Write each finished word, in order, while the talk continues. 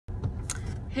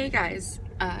Hey guys,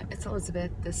 it's Elizabeth.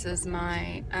 This is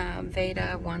my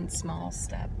VEDA one small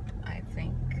step, I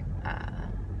think,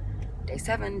 day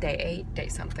 7, day 8, day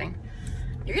something.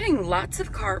 You're getting lots of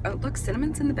oh look,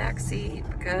 Cinnamon's in the back seat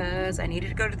because I needed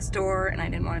to go to the store and I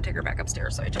didn't want to take her back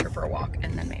upstairs, so I took her for a walk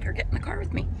and then made her get in the car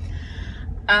with me.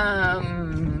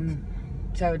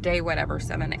 So day whatever,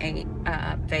 7, 8,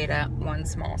 VEDA one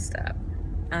small step.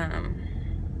 I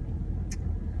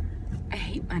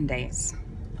hate Mondays.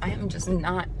 I am just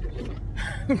not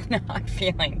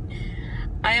feeling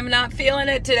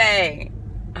it today.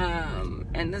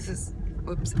 And this is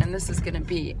gonna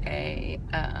be a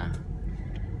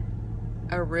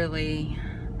really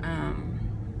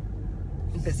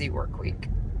busy work week,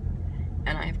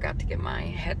 and I've got to get my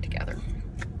head together.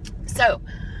 So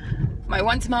my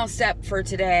one small step for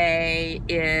today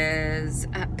is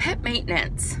pet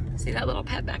maintenance. See that little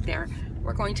pet back there?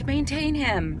 We're going to maintain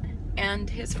him and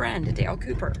his friend Dale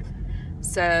Cooper.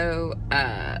 So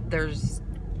there's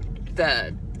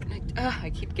the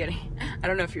I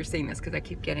don't know if you're seeing this because I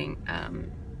keep getting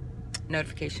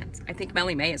notifications. I think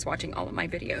Melly May is watching all of my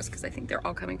videos because I think they're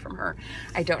all coming from her.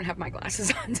 I don't have my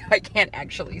glasses on, so I can't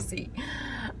actually see.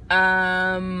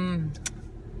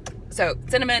 So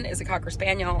Cinnamon is a Cocker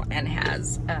Spaniel and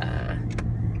has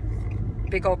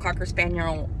big old Cocker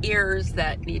Spaniel ears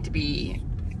that need to be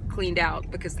cleaned out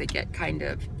because they get kind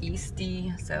of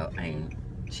yeasty. So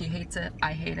she hates it,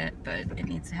 I hate it, but it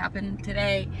needs to happen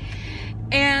today.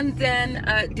 And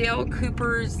then Dale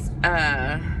Cooper's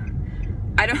I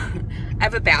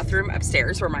have a bathroom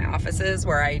upstairs where my office is,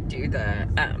 where I do the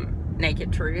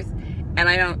Naked Truth, and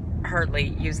I don't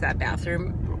hardly use that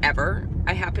bathroom ever.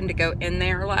 I happened to go in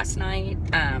there last night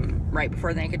right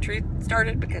before the Naked Truth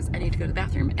started because I need to go to the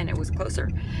bathroom and it was closer.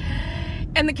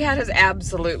 And the cat has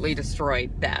absolutely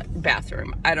destroyed that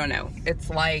bathroom. I don't know. It's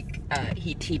like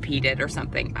he TP'd it or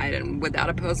something. Without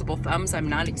opposable thumbs, I'm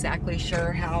not exactly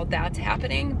sure how that's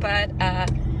happening, but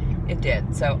it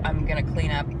did. So I'm gonna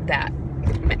clean up that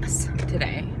mess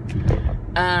today.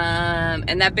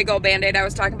 And that big old Band-Aid I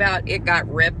was talking about, it got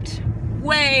ripped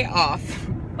way off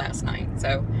last night.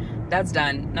 So that's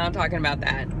done. Not talking about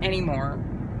that anymore.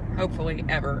 Hopefully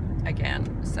ever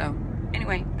again. So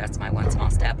anyway, that's my one small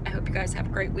step. I hope you guys have a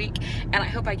great week, and I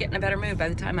hope I get in a better mood by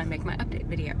the time I make my update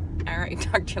video. All right,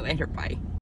 talk to you later. Bye.